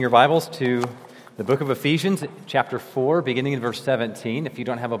Your Bibles to the book of Ephesians, chapter 4, beginning in verse 17. If you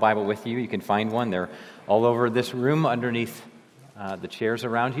don't have a Bible with you, you can find one. They're all over this room underneath the chairs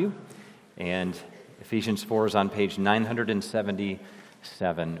around you. And Ephesians 4 is on page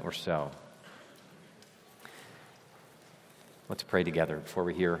 977 or so. Let's pray together before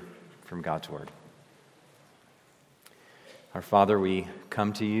we hear from God's Word. Our Father, we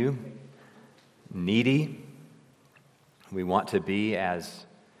come to you needy. We want to be as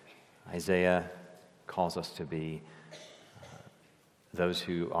Isaiah calls us to be, those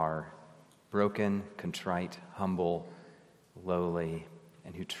who are broken, contrite, humble, lowly,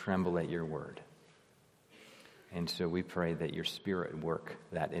 and who tremble at your word. And so we pray that your Spirit work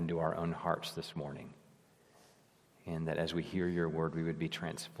that into our own hearts this morning, and that as we hear your word, we would be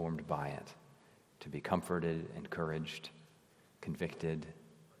transformed by it, to be comforted, encouraged, convicted,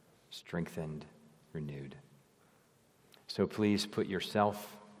 strengthened, renewed. So please put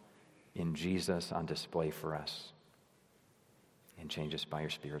yourself in Jesus on display for us and change us by your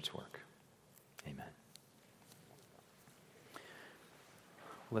Spirit's work. Amen.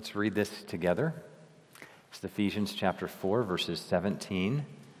 Let's read this together. It's Ephesians chapter 4, verses 17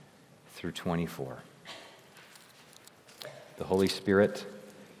 through 24. The Holy Spirit,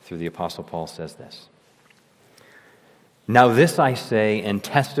 through the Apostle Paul, says this. Now this I say and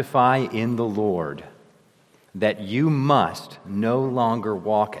testify in the Lord, that you must no longer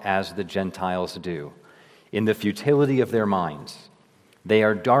walk as the Gentiles do, in the futility of their minds. They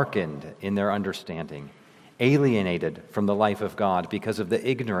are darkened in their understanding, alienated from the life of God because of the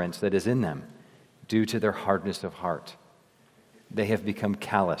ignorance that is in them, due to their hardness of heart. They have become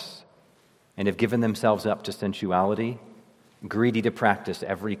callous and have given themselves up to sensuality, greedy to practice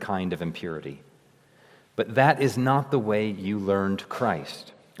every kind of impurity. But that is not the way you learned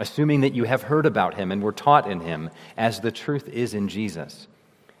Christ, assuming that you have heard about him and were taught in him, as the truth is in Jesus.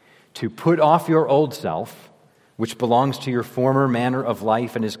 To put off your old self, which belongs to your former manner of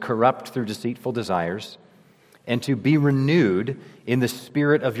life and is corrupt through deceitful desires, and to be renewed in the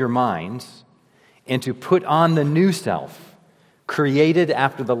spirit of your minds, and to put on the new self, created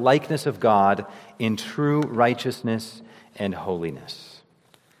after the likeness of God in true righteousness and holiness.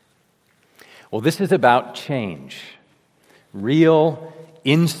 Well, this is about change, real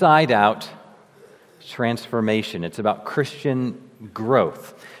inside-out transformation. It's about Christian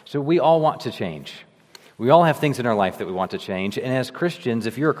growth. So we all want to change. We all have things in our life that we want to change. And as Christians,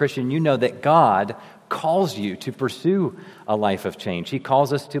 if you're a Christian, you know that God calls you to pursue a life of change. He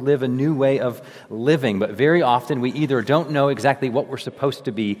calls us to live a new way of living. But very often we either don't know exactly what we're supposed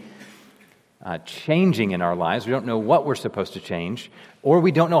to be changing in our lives, we don't know what we're supposed to change, or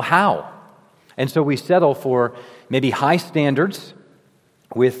we don't know how. And so we settle for maybe high standards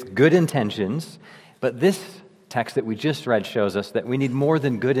with good intentions, but this text that we just read shows us that we need more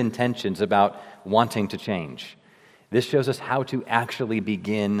than good intentions about wanting to change. This shows us how to actually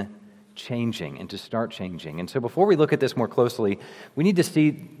begin changing and to start changing. And so before we look at this more closely, we need to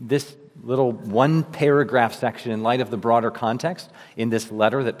see this little one-paragraph section in light of the broader context in this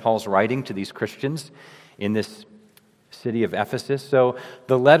letter that Paul's writing to these Christians in this city of Ephesus. So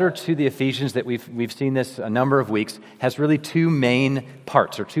the letter to the Ephesians that we've seen this a number of weeks has really two main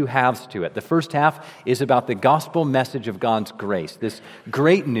parts or two halves to it. The first half is about the gospel message of God's grace, this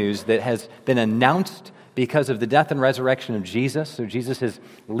great news that has been announced because of the death and resurrection of Jesus. So Jesus has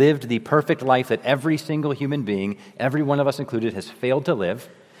lived the perfect life that every single human being, every one of us included, has failed to live.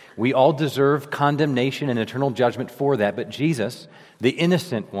 We all deserve condemnation and eternal judgment for that, but Jesus, the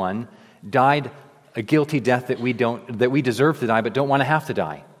innocent one, died a guilty death that we deserve to die but don't want to have to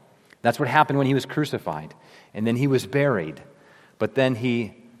die. That's what happened when he was crucified. And then he was buried. But then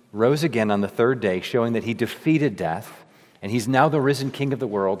he rose again on the third day, showing that he defeated death, and he's now the risen King of the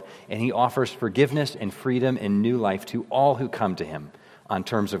world, and he offers forgiveness and freedom and new life to all who come to him on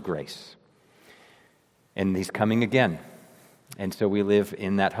terms of grace. And he's coming again. And so we live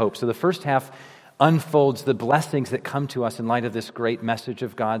in that hope. So the first half unfolds the blessings that come to us in light of this great message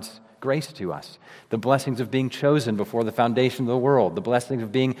of God's grace to us. The blessings of being chosen before the foundation of the world. The blessings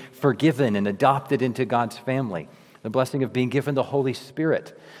of being forgiven and adopted into God's family. The blessing of being given the Holy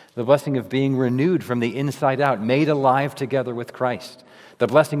Spirit. The blessing of being renewed from the inside out, made alive together with Christ. The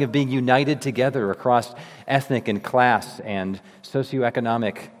blessing of being united together across ethnic and class and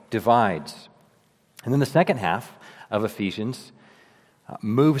socioeconomic divides. And then the second half of Ephesians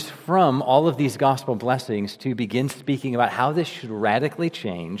moves from all of these gospel blessings to begin speaking about how this should radically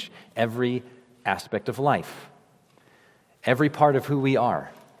change every aspect of life, every part of who we are,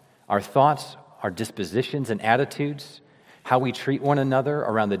 our thoughts, our dispositions and attitudes, how we treat one another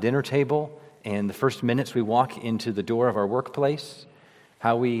around the dinner table and the first minutes we walk into the door of our workplace,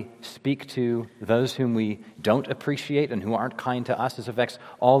 How we speak to those whom we don't appreciate and who aren't kind to us. This affects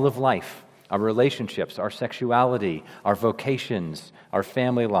all of life, our relationships, our sexuality, our vocations, our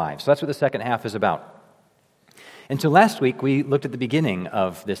family lives. So that's what the second half is about. And so last week, we looked at the beginning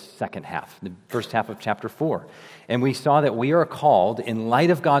of this second half, the first half of chapter 4. And we saw that we are called, in light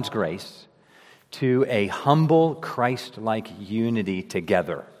of God's grace, to a humble, Christ-like unity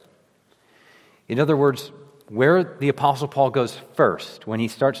together. In other words, where the Apostle Paul goes first, when he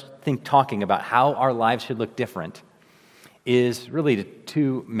starts talking about how our lives should look different, is really the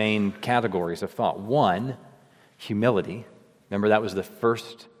two main categories of thought. One, humility. Remember, that was the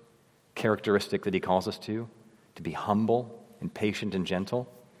first characteristic that he calls us to be humble and patient and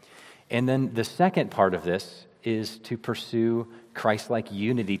gentle. And then the second part of this is to pursue Christ-like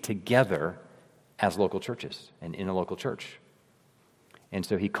unity together as local churches and in a local church. And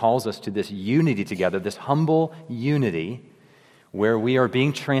so he calls us to this unity together, this humble unity where we are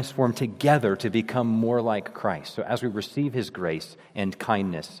being transformed together to become more like Christ. So as we receive his grace and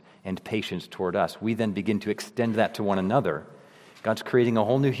kindness and patience toward us, we then begin to extend that to one another. God's creating a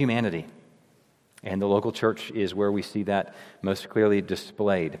whole new humanity. And the local church is where we see that most clearly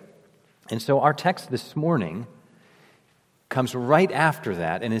displayed. And so our text this morning comes right after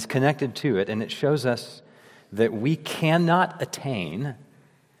that and is connected to it, and it shows us that we cannot attain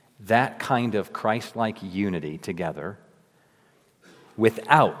that kind of Christ-like unity together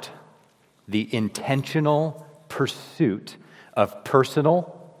without the intentional pursuit of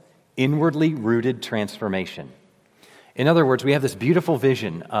personal, inwardly rooted transformation. In other words, we have this beautiful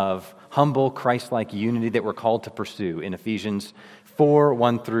vision of humble, Christ-like unity that we're called to pursue in Ephesians 4,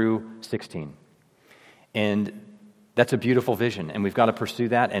 1 through 16. And that's a beautiful vision, and we've got to pursue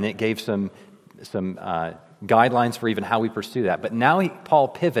that, and it gave some guidelines for even how we pursue that. But now Paul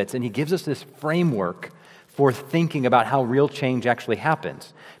pivots, and he gives us this framework for thinking about how real change actually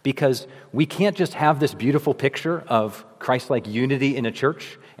happens. Because we can't just have this beautiful picture of Christ-like unity in a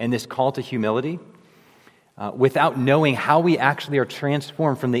church and this call to humility without knowing how we actually are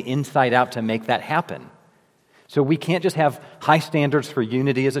transformed from the inside out to make that happen. So we can't just have high standards for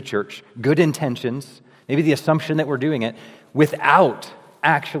unity as a church, good intentions, maybe the assumption that we're doing it, without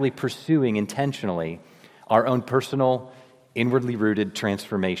actually pursuing intentionally our own personal, inwardly rooted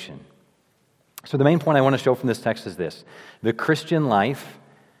transformation. So the main point I want to show from this text is this: the Christian life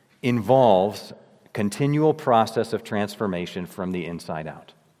involves a continual process of transformation from the inside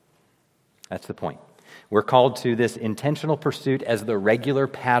out. That's the point. We're called to this intentional pursuit as the regular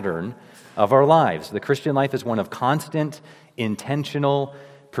pattern of our lives. The Christian life is one of constant, intentional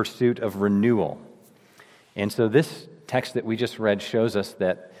pursuit of renewal. And so this text that we just read shows us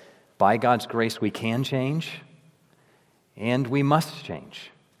that by God's grace we can change and we must change.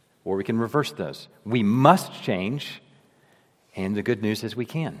 Or we can reverse those. We must change, and the good news is we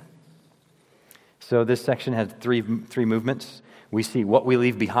can. So this section has three movements. We see what we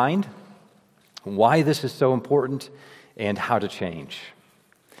leave behind, why this is so important, and how to change.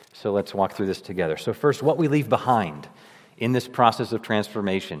 So let's walk through this together. So first, what we leave behind in this process of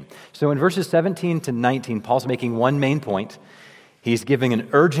transformation. So in verses 17 to 19, Paul's making one main point. He's giving an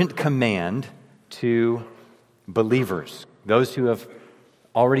urgent command to believers, those who have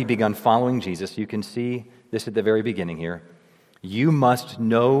already begun following Jesus. You can see this at the very beginning here. You must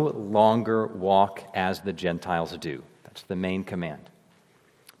no longer walk as the Gentiles do. That's the main command.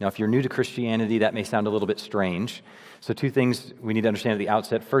 Now, if you're new to Christianity, that may sound a little bit strange. So two things we need to understand at the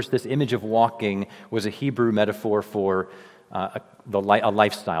outset. First, this image of walking was a Hebrew metaphor for a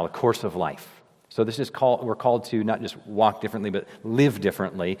lifestyle, a course of life. So this is we're called to not just walk differently, but live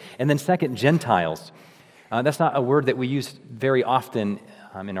differently. And then second, Gentiles. That's not a word that we use very often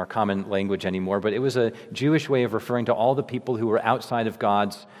in our common language anymore, but it was a Jewish way of referring to all the people who were outside of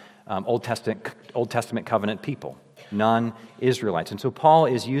God's Old Testament covenant people, non-Israelites. And so Paul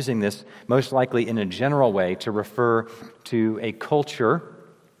is using this most likely in a general way to refer to a culture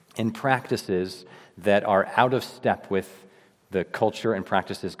and practices that are out of step with the culture and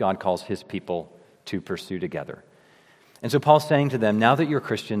practices God calls his people to pursue together. And so Paul's saying to them, now that you're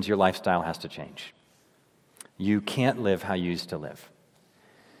Christians, your lifestyle has to change. You can't live how you used to live.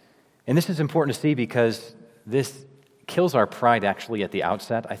 And this is important to see because this kills our pride actually at the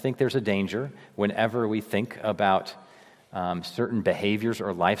outset. I think there's a danger whenever we think about certain behaviors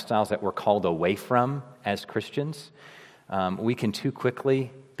or lifestyles that we're called away from as Christians. We can too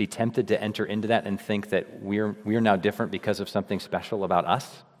quickly be tempted to enter into that and think that we're now different because of something special about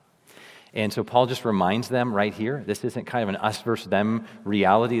us. And so Paul just reminds them right here, this isn't kind of an us versus them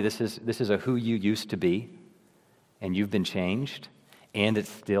reality. This is a who you used to be, and you've been changed. and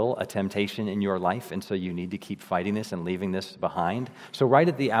it's still a temptation in your life, and so you need to keep fighting this and leaving this behind. So right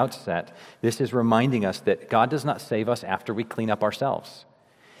at the outset, this is reminding us that God does not save us after we clean up ourselves.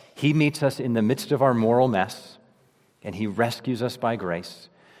 He meets us in the midst of our moral mess, and he rescues us by grace,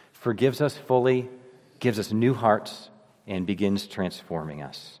 forgives us fully, gives us new hearts, and begins transforming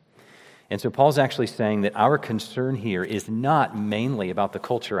us. And so Paul's actually saying that our concern here is not mainly about the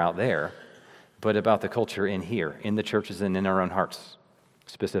culture out there, but about the culture in here, in the churches and in our own hearts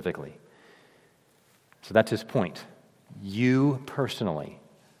specifically. So that's his point. You personally,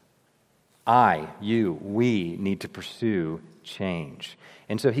 we need to pursue change.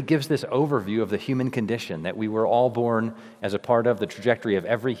 And so he gives this overview of the human condition that we were all born as a part of, the trajectory of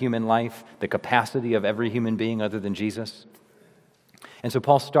every human life, the capacity of every human being other than Jesus. And so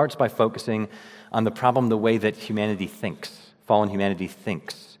Paul starts by focusing on the problem, the way that humanity thinks, fallen humanity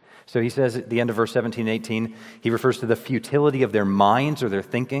thinks. So he says at the end of verse 17 and 18, he refers to the futility of their minds or their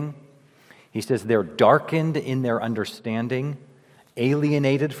thinking. He says they're darkened in their understanding,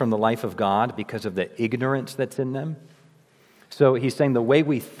 alienated from the life of God because of the ignorance that's in them. So he's saying the way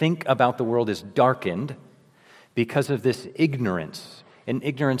we think about the world is darkened because of this ignorance. And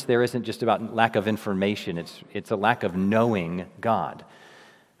ignorance there isn't just about lack of information, it's a lack of knowing God.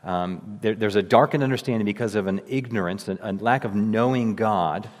 There's a darkened understanding because of an ignorance, a lack of knowing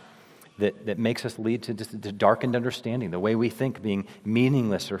God that makes us lead to just a darkened understanding, the way we think being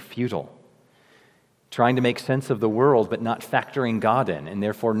meaningless or futile. Trying to make sense of the world but not factoring God in, and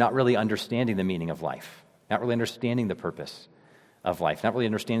therefore not really understanding the meaning of life, not really understanding the purpose of life, not really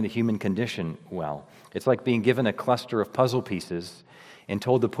understanding the human condition well. It's like being given a cluster of puzzle pieces and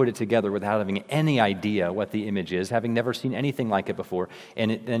told to put it together without having any idea what the image is, having never seen anything like it before.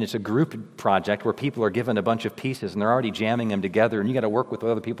 And it's a group project where people are given a bunch of pieces and they're already jamming them together, and you got to work with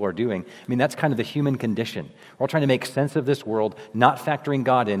what other people are doing. I mean, that's kind of the human condition. We're all trying to make sense of this world, not factoring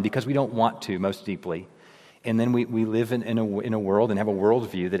God in because we don't want to most deeply. And then we live in a world and have a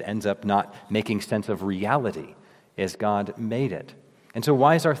worldview that ends up not making sense of reality as God made it. And so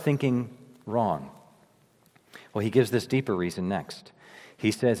why is our thinking wrong? Well, he gives this deeper reason next. He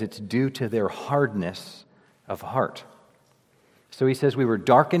says it's due to their hardness of heart. So he says we were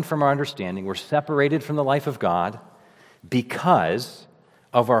darkened from our understanding, we're separated from the life of God because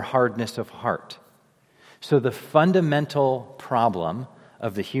of our hardness of heart. So the fundamental problem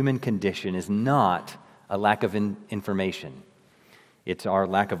of the human condition is not a lack of information. It's our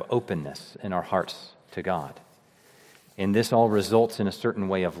lack of openness in our hearts to God. And this all results in a certain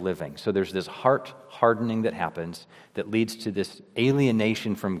way of living. So there's this heart hardening that happens that leads to this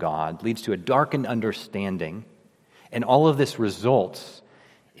alienation from God, leads to a darkened understanding, and all of this results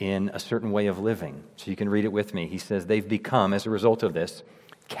in a certain way of living. So you can read it with me. He says they've become, as a result of this,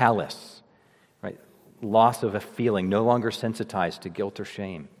 callous, right? Loss of a feeling, no longer sensitized to guilt or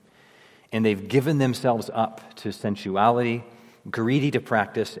shame. And they've given themselves up to sensuality, greedy to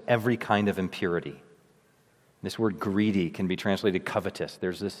practice every kind of impurity. This word greedy can be translated covetous.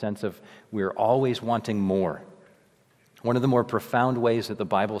 There's this sense of we're always wanting more. One of the more profound ways that the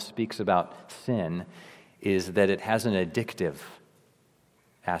Bible speaks about sin is that it has an addictive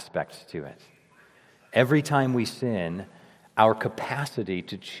aspect to it. Every time we sin, our capacity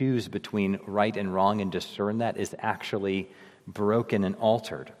to choose between right and wrong and discern that is actually broken and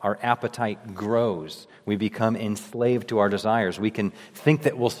altered. Our appetite grows. We become enslaved to our desires. We can think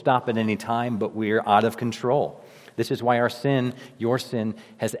that we'll stop at any time, but we're out of control. This is why our sin, your sin,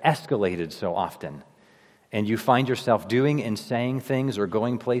 has escalated so often. And you find yourself doing and saying things or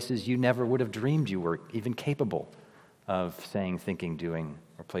going places you never would have dreamed you were even capable of saying, thinking, doing,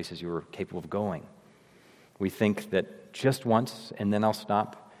 or places you were capable of going. We think that just once, and then I'll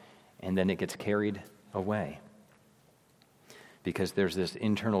stop, and then it gets carried away. Because there's this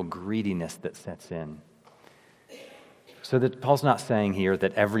internal greediness that sets in. So that Paul's not saying here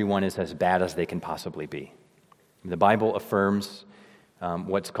that everyone is as bad as they can possibly be. The Bible affirms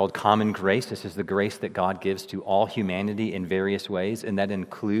what's called common grace. This is the grace that God gives to all humanity in various ways, and that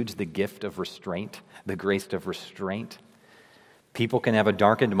includes the gift of restraint, the grace of restraint. People can have a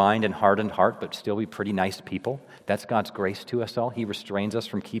darkened mind and hardened heart, but still be pretty nice people. That's God's grace to us all. He restrains us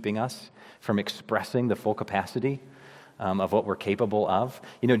from keeping us from expressing the full capacity of what we're capable of.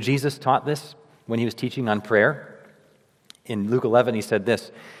 You know, Jesus taught this when he was teaching on prayer. In Luke 11, he said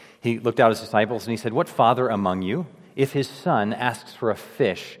this. He looked out at his disciples and he said, "What father among you, if his son asks for a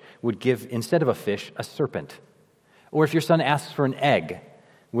fish, would give, instead of a fish, a serpent? Or if your son asks for an egg,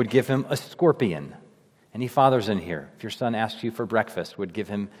 would give him a scorpion?" Any fathers in here, if your son asks you for breakfast, would give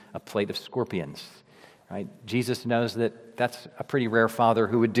him a plate of scorpions, right? Jesus knows that that's a pretty rare father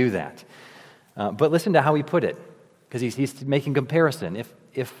who would do that. But listen to how he put it. because he's making comparison.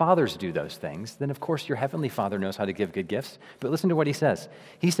 If fathers do those things, then of course your heavenly Father knows how to give good gifts. But listen to what he says.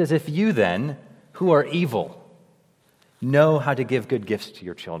 He says, if you then, who are evil, know how to give good gifts to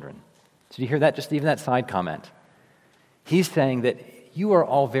your children. So do you hear that? Just even that side comment. He's saying that you are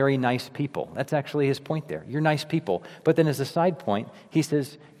all very nice people. That's actually his point there. You're nice people. But then as a side point, he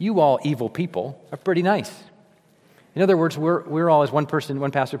says, you all evil people are pretty nice. In other words, we're all, as one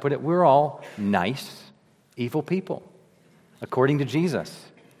pastor put it, we're all nice, evil people, according to Jesus.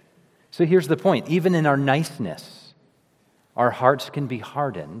 So here's the point. Even in our niceness, our hearts can be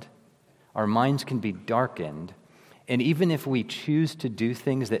hardened, our minds can be darkened, and even if we choose to do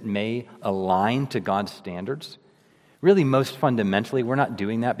things that may align to God's standards, really most fundamentally, we're not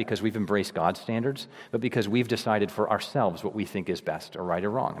doing that because we've embraced God's standards, but because we've decided for ourselves what we think is best or right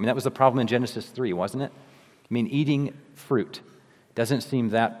or wrong. I mean, that was the problem in Genesis 3, wasn't it? I mean, eating fruit doesn't seem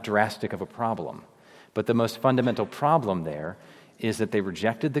that drastic of a problem. But the most fundamental problem there is that they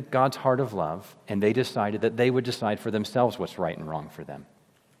rejected God's heart of love, and they decided that they would decide for themselves what's right and wrong for them.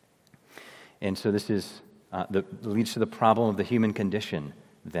 And so this is leads to the problem of the human condition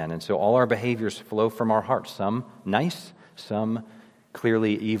then. And so all our behaviors flow from our hearts, some nice, some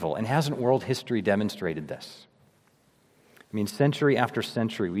clearly evil. And hasn't world history demonstrated this? I mean, century after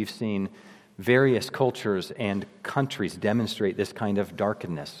century, we've seen various cultures and countries demonstrate this kind of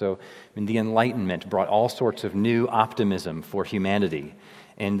darkness. So the Enlightenment brought all sorts of new optimism for humanity.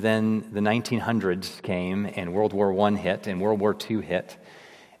 And then the 1900s came, and World War I hit, and World War II hit,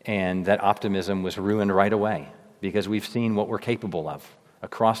 and that optimism was ruined right away because we've seen what we're capable of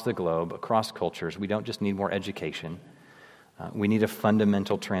across the globe, across cultures. We don't just need more education. We need a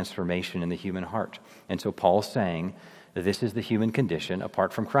fundamental transformation in the human heart. And so Paul's saying that this is the human condition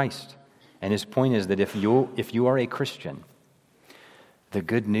apart from Christ. And his point is that if you are a Christian, the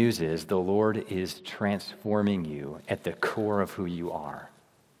good news is the Lord is transforming you at the core of who you are.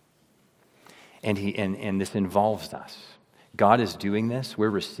 And this involves us. God is doing this, we're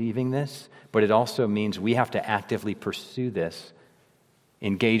receiving this, but it also means we have to actively pursue this,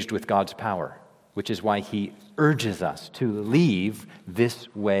 engaged with God's power, which is why he urges us to leave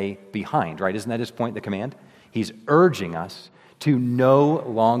this way behind, right? Isn't that his point, the command? He's urging us to no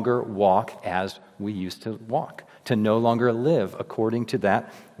longer walk as we used to walk, to no longer live according to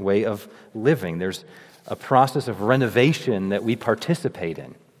that way of living. There's a process of renovation that we participate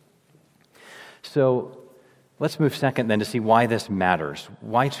in. So let's move second then to see why this matters,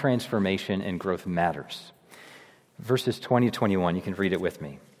 why transformation and growth matters. Verses 20 to 21, you can read it with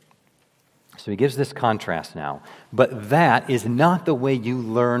me. So he gives this contrast now. But that is not the way you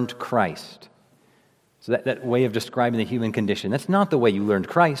learned Christ. So that way of describing the human condition, that's not the way you learned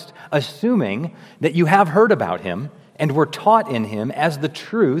Christ, assuming that you have heard about him and were taught in him as the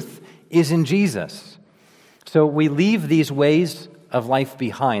truth is in Jesus. So we leave these ways of life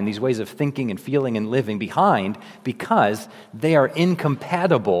behind, these ways of thinking and feeling and living behind, because they are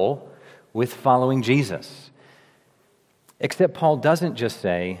incompatible with following Jesus. Except Paul doesn't just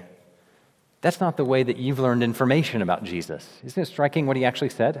say, that's not the way that you've learned information about Jesus. Isn't it striking what he actually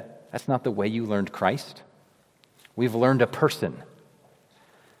said? That's not the way you learned Christ. We've learned a person.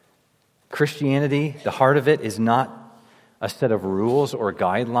 Christianity, the heart of it, is not a set of rules or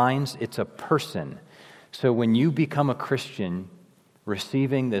guidelines. It's a person. So when you become a Christian,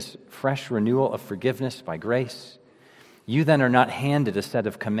 receiving this fresh renewal of forgiveness by grace, you then are not handed a set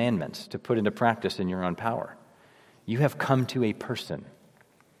of commandments to put into practice in your own power. You have come to a person,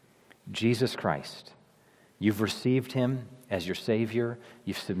 Jesus Christ. You've received him as your Savior,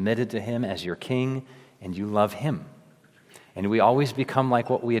 you've submitted to him as your King, and you love him. And we always become like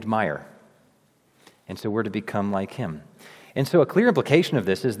what we admire. And so we're to become like him. And so a clear implication of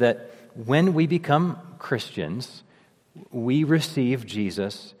this is that when we become Christians, we receive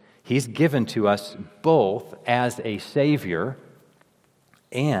Jesus. He's given to us both as a Savior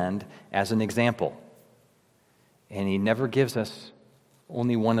and as an example. And he never gives us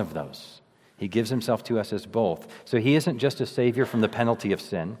only one of those. He gives himself to us as both. So he isn't just a Savior from the penalty of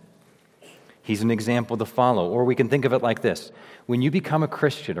sin. He's an example to follow. Or we can think of it like this. When you become a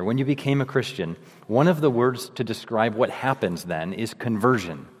Christian, or when you became a Christian, one of the words to describe what happens then is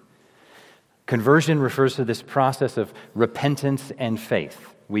conversion. Conversion refers to this process of repentance and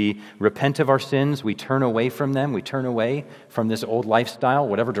faith. We repent of our sins, we turn away from them, we turn away from this old lifestyle,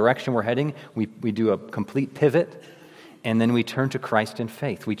 whatever direction we're heading, we do a complete pivot, and then we turn to Christ in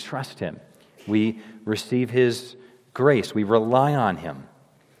faith. We trust him. We receive his grace. We rely on him.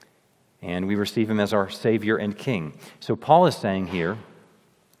 And we receive him as our Savior and King. So Paul is saying here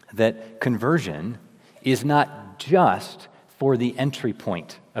that conversion is not just for the entry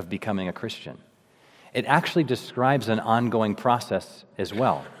point of becoming a Christian. It actually describes an ongoing process as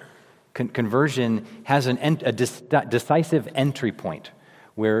well. Conversion has a decisive entry point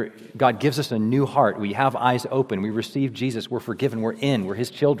where God gives us a new heart. We have eyes open. We receive Jesus. We're forgiven. We're in. We're his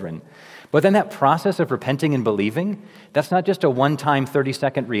children. But then that process of repenting and believing, that's not just a one-time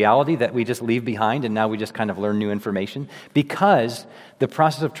 30-second reality that we just leave behind and now we just kind of learn new information, because the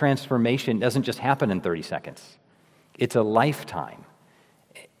process of transformation doesn't just happen in 30 seconds. It's a lifetime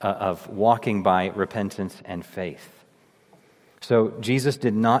of walking by repentance and faith. So Jesus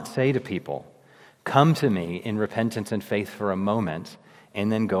did not say to people, come to me in repentance and faith for a moment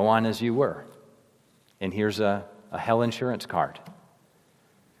and then go on as you were. And here's a hell insurance card.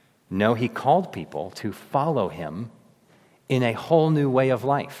 No, he called people to follow him in a whole new way of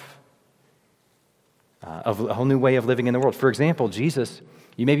life, a whole new way of living in the world. For example, Jesus,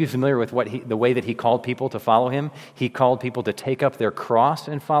 you may be familiar with the way that he called people to follow him. He called people to take up their cross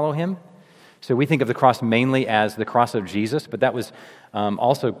and follow him. So we think of the cross mainly as the cross of Jesus, but that was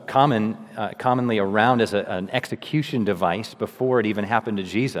also commonly around as an execution device before it even happened to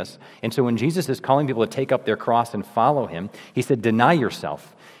Jesus. And so when Jesus is calling people to take up their cross and follow him, he said, deny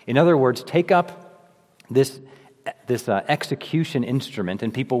yourself. In other words, take up this execution instrument,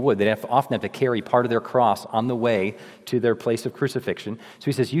 and people would. They'd often have to carry part of their cross on the way to their place of crucifixion. So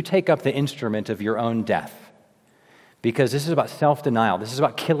he says, you take up the instrument of your own death. Because this is about self-denial. This is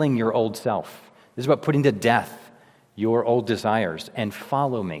about killing your old self. This is about putting to death your old desires and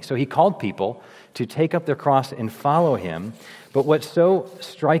follow me. So he called people to take up their cross and follow him. But what's so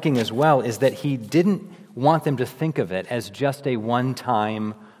striking as well is that he didn't want them to think of it as just a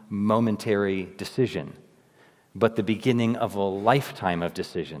one-time, momentary decision, but the beginning of a lifetime of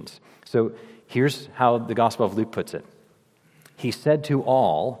decisions. So here's how the Gospel of Luke puts it. He said to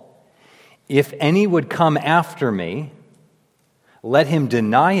all, if any would come after me, let him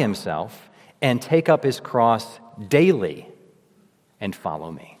deny himself and take up his cross daily and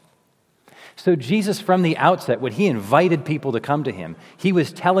follow me. So Jesus, from the outset, when he invited people to come to him, he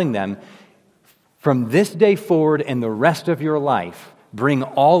was telling them, from this day forward and the rest of your life, bring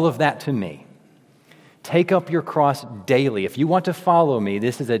all of that to me. Take up your cross daily. If you want to follow me,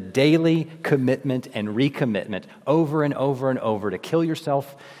 this is a daily commitment and recommitment over and over and over to kill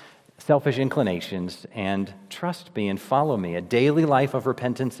yourself, selfish inclinations, and trust me and follow me. A daily life of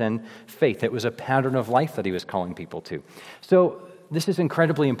repentance and faith. It was a pattern of life that he was calling people to. So this is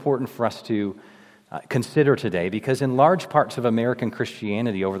incredibly important for us to consider today, because in large parts of American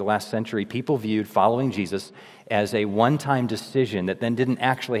Christianity over the last century, people viewed following Jesus as a one-time decision that then didn't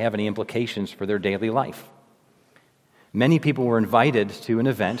actually have any implications for their daily life. Many people were invited to an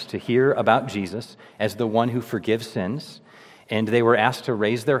event to hear about Jesus as the one who forgives sins, and they were asked to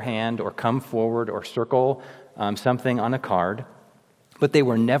raise their hand or come forward or circle something on a card, but they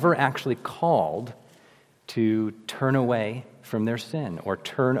were never actually called to turn away from their sin or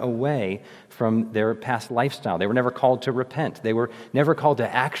turn away from their past lifestyle. They were never called to repent. They were never called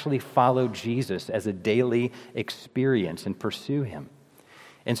to actually follow Jesus as a daily experience and pursue him.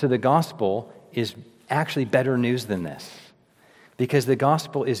 And so the gospel is actually better news than this, because the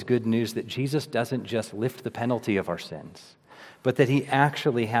gospel is good news that Jesus doesn't just lift the penalty of our sins, but that he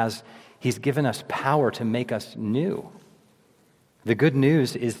actually he's given us power to make us new. The good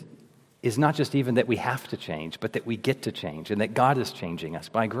news is not just even that we have to change, but that we get to change, and that God is changing us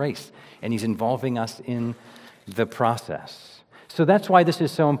by grace, and he's involving us in the process. So that's why this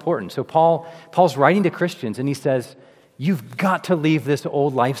is so important. So Paul's writing to Christians, and he says, you've got to leave this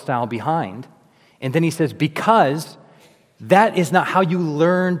old lifestyle behind. And then he says, because that is not how you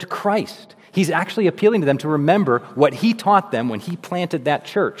learned Christ. He's actually appealing to them to remember what he taught them when he planted that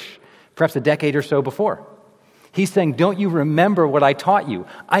church, perhaps a decade or so before. He's saying, don't you remember what I taught you?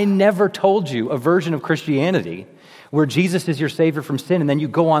 I never told you a version of Christianity where Jesus is your Savior from sin and then you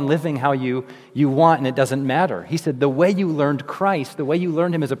go on living how you want and it doesn't matter. He said, the way you learned Christ, the way you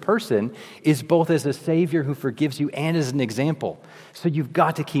learned him as a person, is both as a Savior who forgives you and as an example. So you've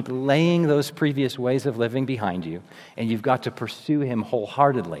got to keep laying those previous ways of living behind you, and you've got to pursue him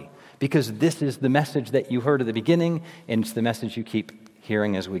wholeheartedly, because this is the message that you heard at the beginning, and it's the message you keep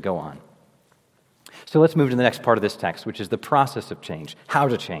hearing as we go on. So let's move to the next part of this text, which is the process of change, how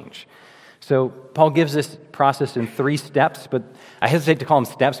to change. So Paul gives this process in 3 steps, but I hesitate to call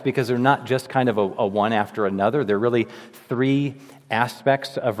them steps because they're not just kind of a one after another. They're really 3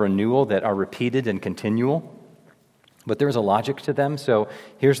 aspects of renewal that are repeated and continual, but there's a logic to them. So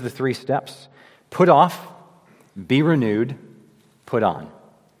here's the 3 steps. Put off, be renewed, put on.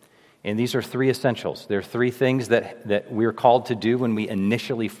 And these are three essentials. There are three things that we're called to do when we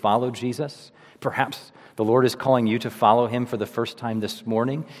initially follow Jesus. Perhaps the Lord is calling you to follow him for the first time this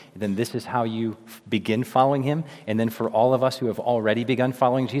morning. And then this is how you begin following him. And then for all of us who have already begun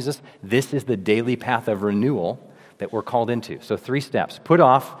following Jesus, this is the daily path of renewal that we're called into. So 3 steps: put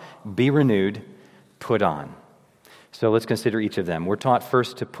off, be renewed, put on. So let's consider each of them. We're taught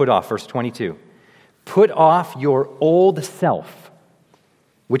first to put off, verse 22. Put off your old self,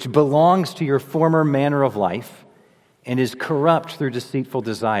 which belongs to your former manner of life and is corrupt through deceitful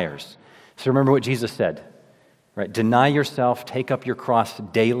desires. So remember what Jesus said, right? Deny yourself, take up your cross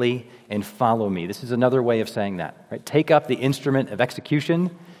daily, and follow me. This is another way of saying that, right? Take up the instrument of execution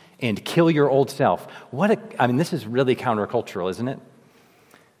and kill your old self. This is really countercultural, isn't it?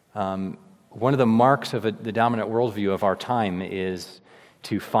 One of the marks of the dominant worldview of our time is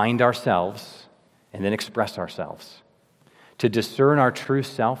to find ourselves and then express ourselves. To discern our true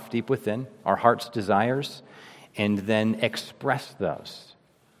self deep within, our heart's desires, and then express those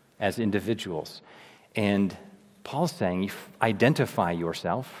as individuals. And Paul's saying, you identify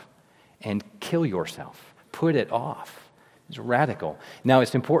yourself and kill yourself. Put it off. It's radical. Now,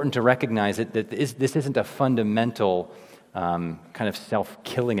 it's important to recognize that this isn't a fundamental kind of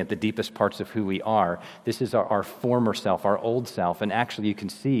self-killing at the deepest parts of who we are. This is our former self, our old self. And actually, you can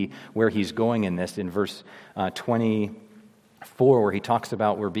see where he's going in this in verse 24, where he talks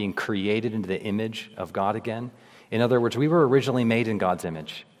about we're being created into the image of God again. In other words, we were originally made in God's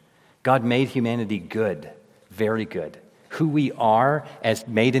image. God made humanity good, very good. Who we are as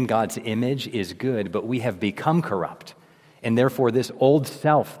made in God's image is good, but we have become corrupt. And therefore, this old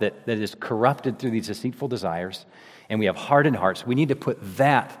self that is corrupted through these deceitful desires, and we have hardened hearts, we need to put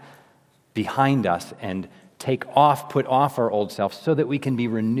that behind us and put off our old self so that we can be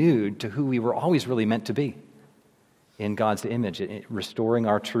renewed to who we were always really meant to be, in God's image, restoring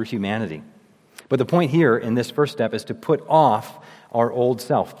our true humanity. But the point here in this first step is to put off our old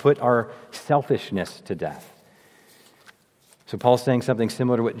self, put our selfishness to death. So Paul's saying something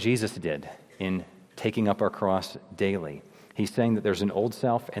similar to what Jesus did in taking up our cross daily. He's saying that there's an old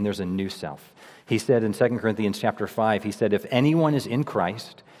self and there's a new self. He said in 2 Corinthians chapter 5, he said, if anyone is in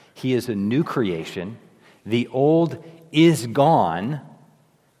Christ, he is a new creation. The old is gone.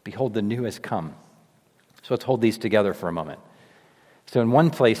 Behold, the new has come. So let's hold these together for a moment. So in one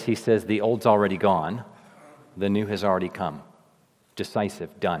place, he says the old's already gone. The new has already come.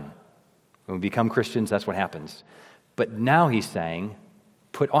 Decisive, done. When we become Christians, that's what happens. But now he's saying,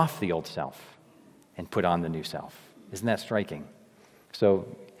 put off the old self and put on the new self. Isn't that striking? So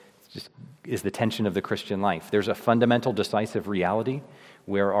it just is the tension of the Christian life. There's a fundamental decisive reality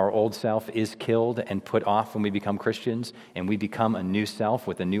where our old self is killed and put off when we become Christians, and we become a new self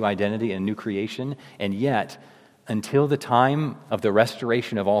with a new identity and a new creation. And yet, until the time of the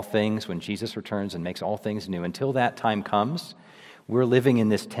restoration of all things, when Jesus returns and makes all things new, until that time comes, we're living in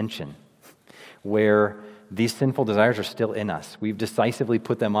this tension where these sinful desires are still in us. We've decisively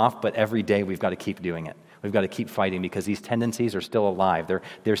put them off, but every day we've got to keep doing it. We've got to keep fighting because these tendencies are still alive.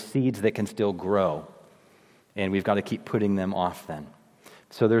 They're seeds that can still grow, and we've got to keep putting them off then.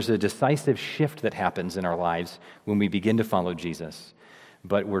 So there's a decisive shift that happens in our lives when we begin to follow Jesus,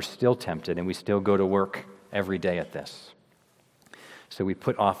 but we're still tempted and we still go to work every day at this. So we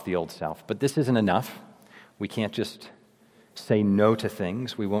put off the old self. But this isn't enough. We can't just say no to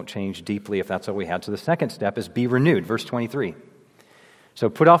things. We won't change deeply if that's what we had. So the second step is be renewed, verse 23. So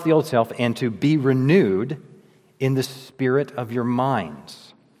put off the old self and to be renewed in the spirit of your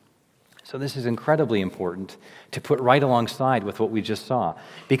minds. So this is incredibly important to put right alongside with what we just saw,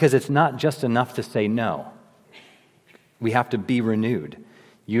 because it's not just enough to say no. We have to be renewed.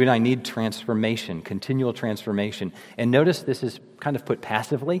 You and I need transformation, continual transformation. And notice this is kind of put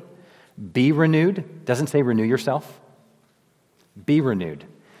passively. Be renewed doesn't say renew yourself. Be renewed.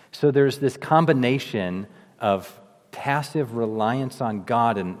 So there's this combination of passive reliance on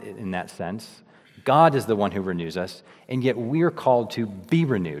God in that sense. God is the one who renews us, and yet we're called to be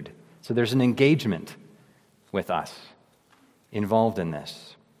renewed. So there's an engagement with us involved in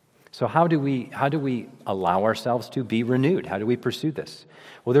this. So how do we allow ourselves to be renewed? How do we pursue this?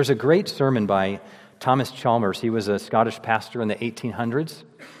 Well, there's a great sermon by Thomas Chalmers. He was a Scottish pastor in the 1800s.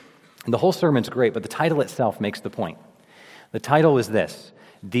 And the whole sermon's great, but the title itself makes the point. The title is this: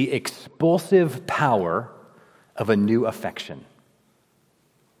 The Expulsive Power of a New Affection.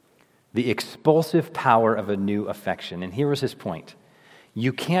 The expulsive power of a new affection. And here was his point.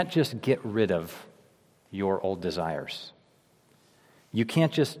 You can't just get rid of your old desires. You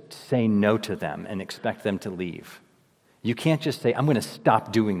can't just say no to them and expect them to leave. You can't just say, I'm going to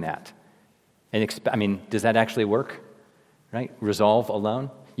stop doing that. And does that actually work? Right? Resolve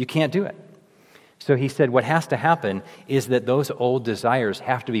alone? You can't do it. So he said what has to happen is that those old desires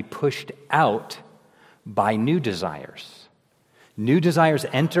have to be pushed out by new desires. New desires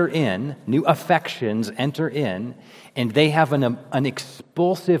enter in, new affections enter in, and they have an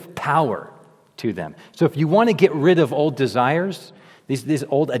expulsive power to them. So if you want to get rid of old desires, these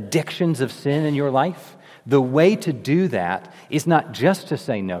old addictions of sin in your life, the way to do that is not just to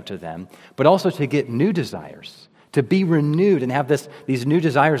say no to them, but also to get new desires, to be renewed and have these new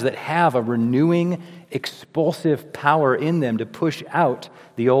desires that have a renewing, expulsive power in them to push out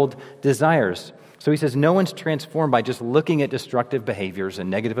the old desires. So he says, no one's transformed by just looking at destructive behaviors and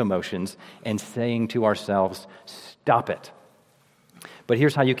negative emotions and saying to ourselves, stop it. But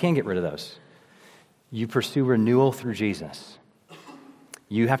here's how you can get rid of those. You pursue renewal through Jesus.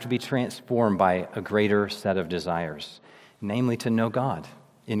 You have to be transformed by a greater set of desires, namely to know God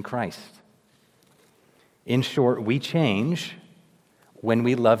in Christ. In short, we change when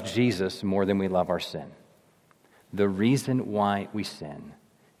we love Jesus more than we love our sin. The reason why we sin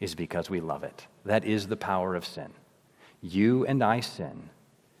is because we love it. That is the power of sin. You and I sin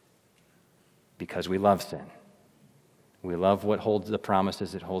because we love sin. We love what holds the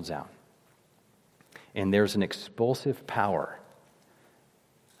promises it holds out. And there's an expulsive power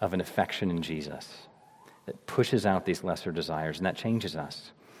of an affection in Jesus that pushes out these lesser desires, and that changes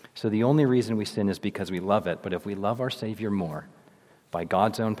us. So the only reason we sin is because we love it, but if we love our Savior more, by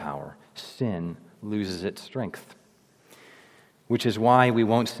God's own power, sin loses its strength. Which is why we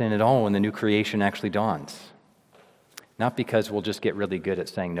won't sin at all when the new creation actually dawns. Not because we'll just get really good at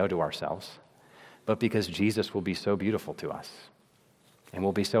saying no to ourselves, but because Jesus will be so beautiful to us, and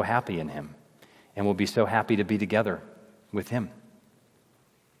we'll be so happy in him, and we'll be so happy to be together with him.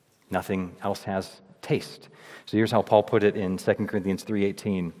 Nothing else has taste. So here's how Paul put it in 2 Corinthians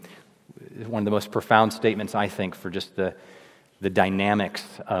 3:18. One of the most profound statements, I think, for just the dynamics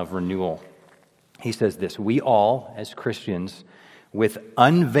of renewal. He says this: we all, as Christians, with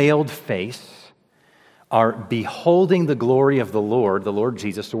unveiled face, are beholding the glory of the Lord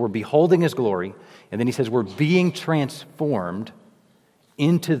Jesus. So we're beholding his glory. And then he says we're being transformed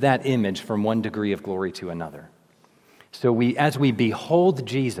into that image from one degree of glory to another. So as we behold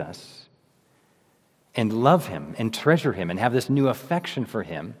Jesus and love him and treasure him and have this new affection for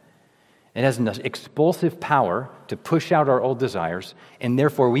him, it has an expulsive power to push out our old desires, and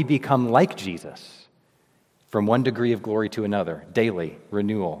therefore we become like Jesus from one degree of glory to another, daily,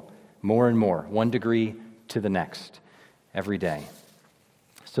 renewal, more and more, one degree to the next, every day.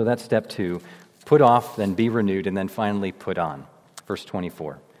 So that's step 2. Put off, then be renewed, and then finally put on. Verse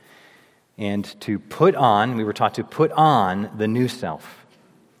 24. And to put on, we were taught to put on the new self,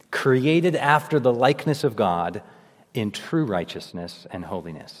 created after the likeness of God in true righteousness and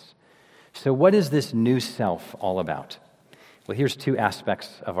holiness. So what is this new self all about? Well, here's 2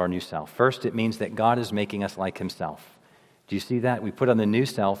 aspects of our new self. First, it means that God is making us like himself. Do you see that? We put on the new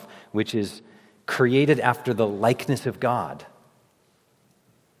self, which is created after the likeness of God.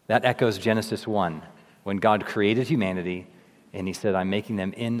 That echoes Genesis 1, when God created humanity, and he said,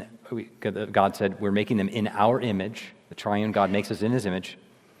 God said, we're making them in our image. The triune God makes us in his image,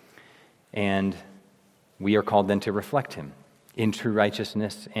 and we are called then to reflect him in true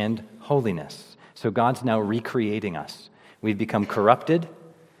righteousness and holiness. So God's now recreating us. We've become corrupted.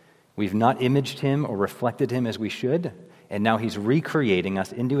 We've not imaged him or reflected him as we should. And now he's recreating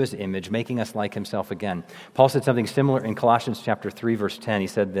us into his image, making us like himself again. Paul said something similar in Colossians chapter 3, verse 10. He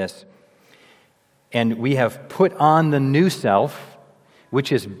said this: and we have put on the new self,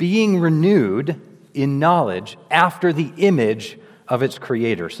 which is being renewed in knowledge after the image of its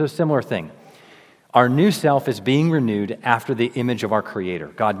creator. So similar thing. Our new self is being renewed after the image of our Creator.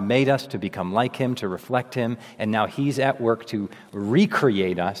 God made us to become like him, to reflect him, and now he's at work to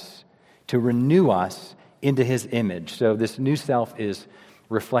recreate us, to renew us into his image. So this new self is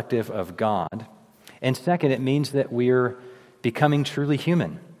reflective of God. And second, it means that we're becoming truly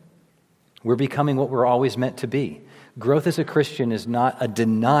human. We're becoming what we're always meant to be. Growth as a Christian is not a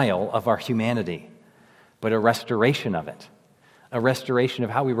denial of our humanity, but a restoration of it, a restoration of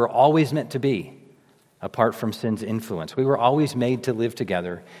how we were always meant to be. Apart from sin's influence. We were always made to live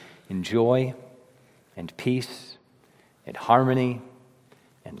together in joy and peace and harmony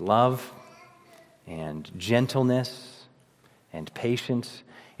and love and gentleness and patience.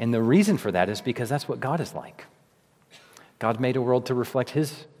 And the reason for that is because that's what God is like. God made a world to reflect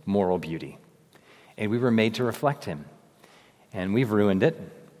his moral beauty, and we were made to reflect him. And we've ruined it,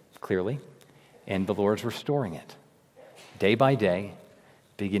 clearly, and the Lord's restoring it day by day,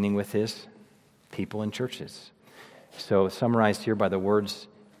 beginning with his people and churches. So summarized here by the words,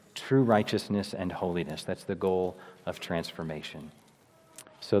 true righteousness and holiness. That's the goal of transformation.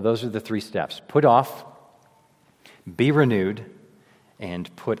 So those are the three steps. Put off, be renewed,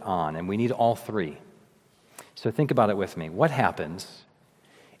 and put on. And we need all three. So think about it with me. What happens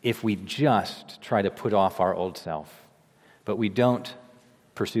if we just try to put off our old self, but we don't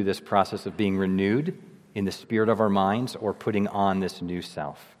pursue this process of being renewed in the spirit of our minds or putting on this new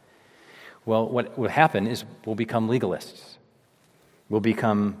self? Well, what will happen is we'll become legalists. We'll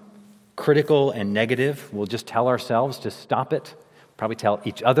become critical and negative. We'll just tell ourselves to stop it, probably tell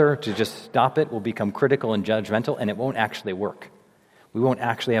each other to just stop it. We'll become critical and judgmental, and it won't actually work. We won't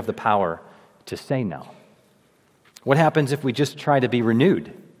actually have the power to say no. What happens if we just try to be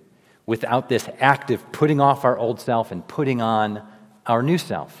renewed without this active putting off our old self and putting on our new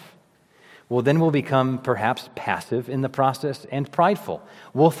self? Well, then we'll become perhaps passive in the process and prideful.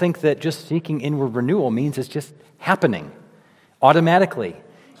 We'll think that just seeking inward renewal means it's just happening automatically.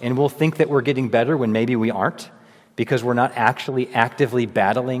 And we'll think that we're getting better when maybe we aren't, because we're not actually actively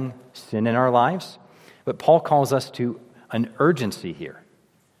battling sin in our lives. But Paul calls us to an urgency here,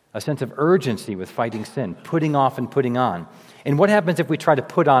 a sense of urgency with fighting sin, putting off and putting on. And what happens if we try to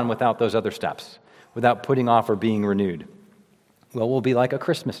put on without those other steps, without putting off or being renewed? Well, we'll be like a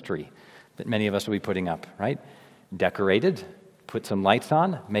Christmas tree that many of us will be putting up, right? Decorated, put some lights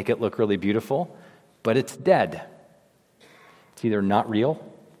on, make it look really beautiful, but it's dead. It's either not real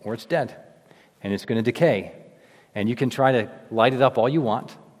or it's dead, and it's going to decay. And you can try to light it up all you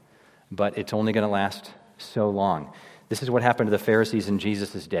want, but it's only going to last so long. This is what happened to the Pharisees in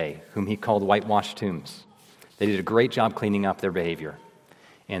Jesus' day, whom he called whitewashed tombs. They did a great job cleaning up their behavior,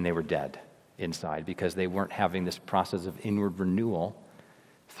 and they were dead inside because they weren't having this process of inward renewal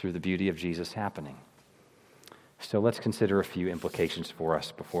through the beauty of Jesus happening. So let's consider a few implications for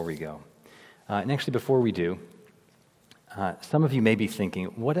us before we go. And actually, before we do, some of you may be thinking,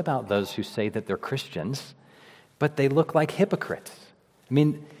 what about those who say that they're Christians, but they look like hypocrites? I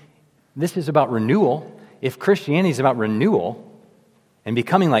mean, this is about renewal. If Christianity is about renewal and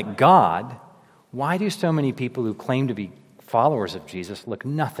becoming like God, why do so many people who claim to be followers of Jesus look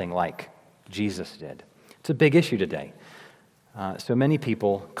nothing like Jesus did? It's a big issue today. So many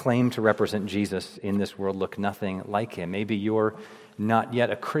people claim to represent Jesus in this world, look nothing like him. Maybe you're not yet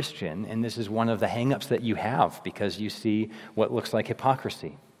a Christian, and this is one of the hang-ups that you have because you see what looks like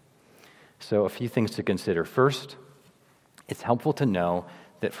hypocrisy. So a few things to consider. First, it's helpful to know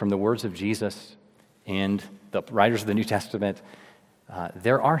that from the words of Jesus and the writers of the New Testament,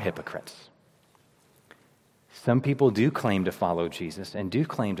 there are hypocrites. Some people do claim to follow Jesus and do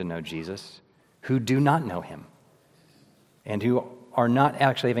claim to know Jesus who do not know him and who are not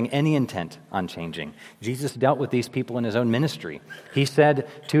actually having any intent on changing. Jesus dealt with these people in his own ministry. He said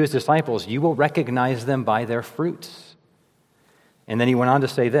to his disciples, "You will recognize them by their fruits." And then he went on to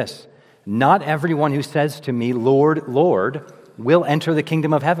say this, "Not everyone who says to me, 'Lord, Lord,' will enter the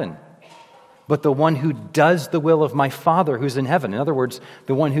kingdom of heaven, but the one who does the will of my Father who's in heaven." In other words,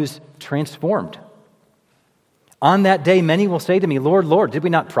 the one who's transformed. "On that day, many will say to me, 'Lord, Lord, did we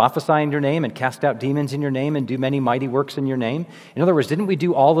not prophesy in your name and cast out demons in your name and do many mighty works in your name?'" In other words, didn't we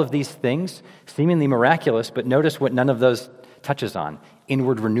do all of these things, seemingly miraculous, but notice what none of those touches on,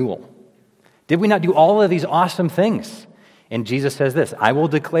 inward renewal. Did we not do all of these awesome things? And Jesus says this, "I will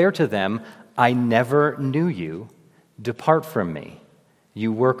declare to them, 'I never knew you. Depart from me,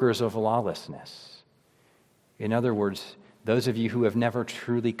 you workers of lawlessness.'" In other words, those of you who have never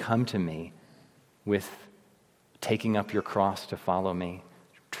truly come to me with taking up your cross to follow me,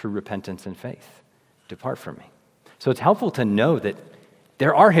 true repentance and faith, depart from me. So it's helpful to know that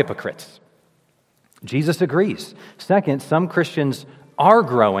there are hypocrites. Jesus agrees. Second, some Christians are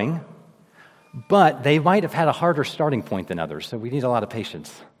growing, but they might have had a harder starting point than others, so we need a lot of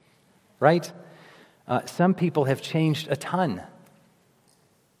patience, right? Some people have changed a ton.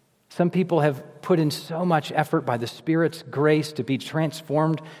 Some people have put in so much effort by the Spirit's grace to be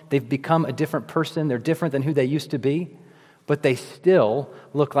transformed. They've become a different person. They're different than who they used to be, but they still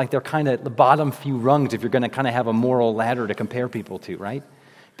look like they're kind of the bottom few rungs if you're going to kind of have a moral ladder to compare people to, right?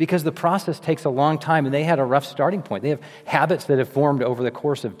 Because the process takes a long time, and they had a rough starting point. They have habits that have formed over the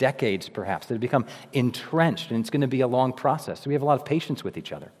course of decades, perhaps, that have become entrenched, and it's going to be a long process. So we have a lot of patience with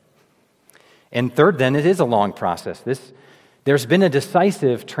each other. And third, then, it is a long process. There's been a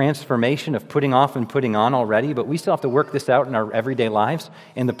decisive transformation of putting off and putting on already, but we still have to work this out in our everyday lives,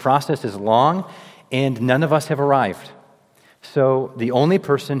 and the process is long, and none of us have arrived. So the only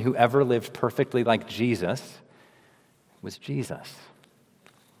person who ever lived perfectly like Jesus was Jesus.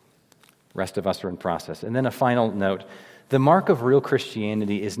 The rest of us are in process. And then a final note, the mark of real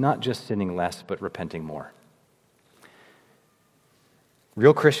Christianity is not just sinning less, but repenting more.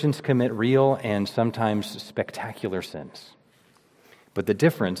 Real Christians commit real and sometimes spectacular sins. But the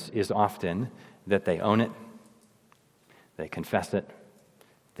difference is often that they own it, they confess it,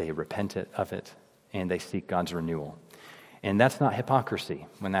 they repent of it, and they seek God's renewal. And that's not hypocrisy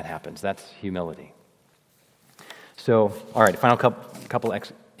when that happens. That's humility. So, all right, final couple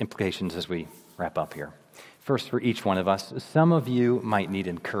implications as we wrap up here. First, for each one of us, some of you might need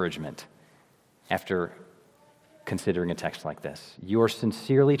encouragement after considering a text like this. You're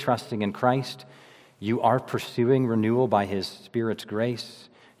sincerely trusting in Christ. You are pursuing renewal by His Spirit's grace.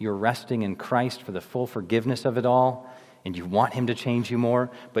 You're resting in Christ for the full forgiveness of it all, and you want Him to change you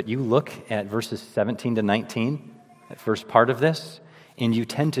more. But you look at verses 17 to 19, that first part of this, and you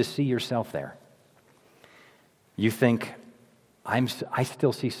tend to see yourself there. You think, I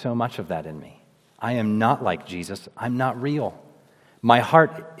still see so much of that in me. I am not like Jesus. I'm not real. My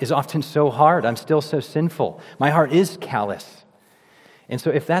heart is often so hard. I'm still so sinful. My heart is callous. And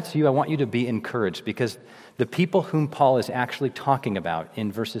so if that's you, I want you to be encouraged, because the people whom Paul is actually talking about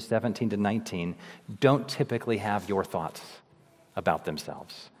in verses 17 to 19 don't typically have your thoughts about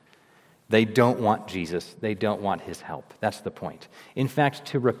themselves. They don't want Jesus. They don't want His help. That's the point. In fact,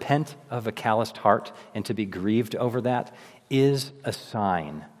 to repent of a calloused heart and to be grieved over that is a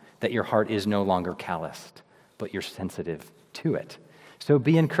sign that your heart is no longer calloused, but you're sensitive to it. So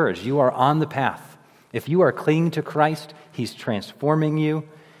be encouraged. You are on the path. If you are clinging to Christ, He's transforming you.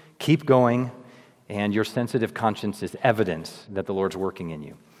 Keep going, and your sensitive conscience is evidence that the Lord's working in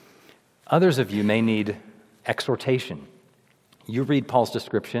you. Others of you may need exhortation. You read Paul's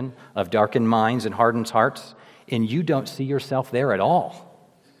description of darkened minds and hardened hearts, and you don't see yourself there at all.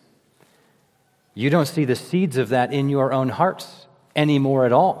 You don't see the seeds of that in your own hearts anymore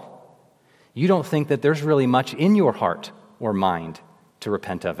at all. You don't think that there's really much in your heart or mind to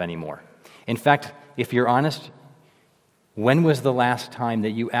repent of anymore. In fact, if you're honest, when was the last time that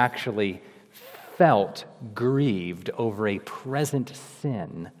you actually felt grieved over a present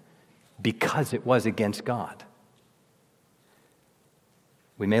sin because it was against God?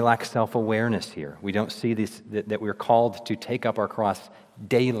 We may lack self-awareness here. We don't see this, that we're called to take up our cross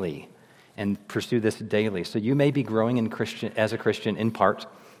daily and pursue this daily. So you may be growing as a Christian in part,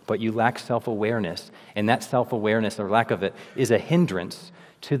 but you lack self-awareness, and that self-awareness or lack of it is a hindrance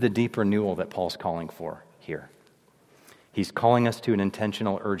to the deep renewal that Paul's calling for here. He's calling us to an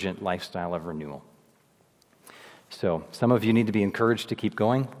intentional, urgent lifestyle of renewal. So some of you need to be encouraged to keep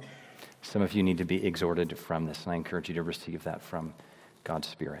going. Some of you need to be exhorted from this, and I encourage you to receive that from God's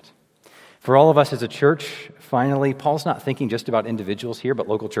Spirit. For all of us as a church, finally, Paul's not thinking just about individuals here, but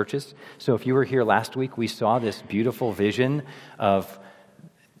local churches. So if you were here last week, we saw this beautiful vision of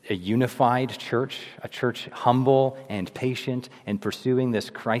a unified church, a church humble and patient and pursuing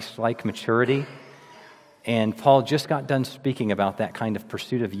this Christ-like maturity. And Paul just got done speaking about that kind of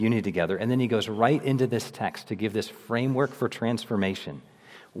pursuit of unity together, and then he goes right into this text to give this framework for transformation.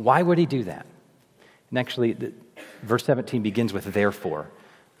 Why would he do that? And actually, verse 17 begins with therefore.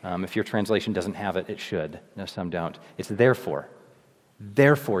 If your translation doesn't have it, it should. No, some don't. It's therefore.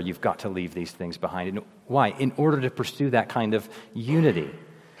 Therefore, you've got to leave these things behind. And why? In order to pursue that kind of unity.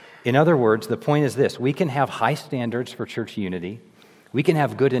 In other words, the point is this: we can have high standards for church unity. We can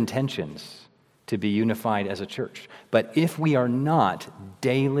have good intentions to be unified as a church. But if we are not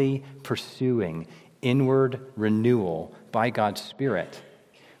daily pursuing inward renewal by God's Spirit,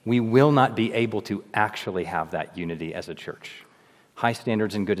 we will not be able to actually have that unity as a church. High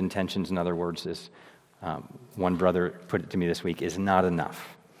standards and good intentions, in other words, is, one brother put it to me this week, is not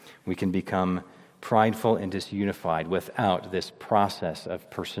enough. We can become prideful and disunified without this process of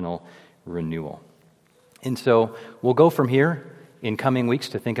personal renewal. And so we'll go from here in coming weeks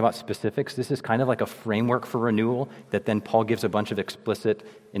to think about specifics. This is kind of like a framework for renewal that then Paul gives a bunch of explicit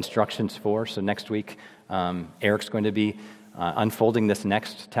instructions for. So next week, Eric's going to be unfolding this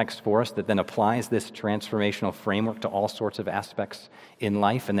next text for us that then applies this transformational framework to all sorts of aspects in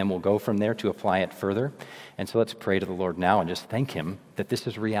life, and then we'll go from there to apply it further. And so let's pray to the Lord now and just thank Him that this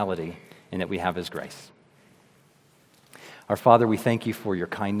is reality and that we have His grace. Our Father, we thank You for Your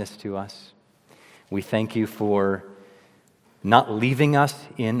kindness to us. We thank You for not leaving us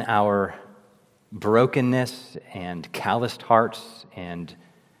in our brokenness and calloused hearts and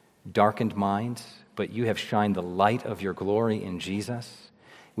darkened minds, but You have shined the light of Your glory in Jesus.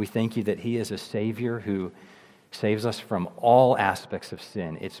 We thank You that He is a Savior who saves us from all aspects of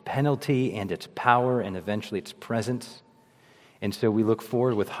sin, its penalty and its power and eventually its presence. And so we look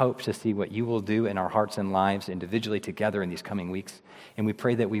forward with hope to see what You will do in our hearts and lives individually together in these coming weeks. And we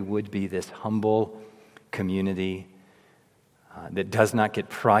pray that we would be this humble community that does not get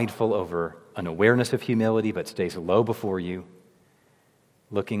prideful over an awareness of humility, but stays low before You,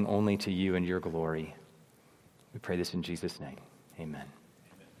 looking only to You and Your glory. We pray this in Jesus' name. Amen.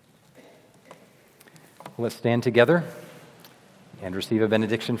 Let's stand together and receive a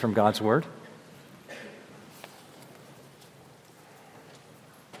benediction from God's word.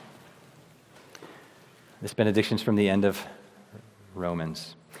 This benediction is from the end of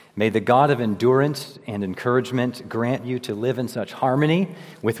Romans. May the God of endurance and encouragement grant you to live in such harmony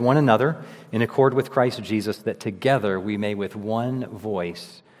with one another, in accord with Christ Jesus, that together we may with one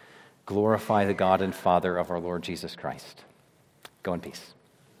voice glorify the God and Father of our Lord Jesus Christ. Go in peace.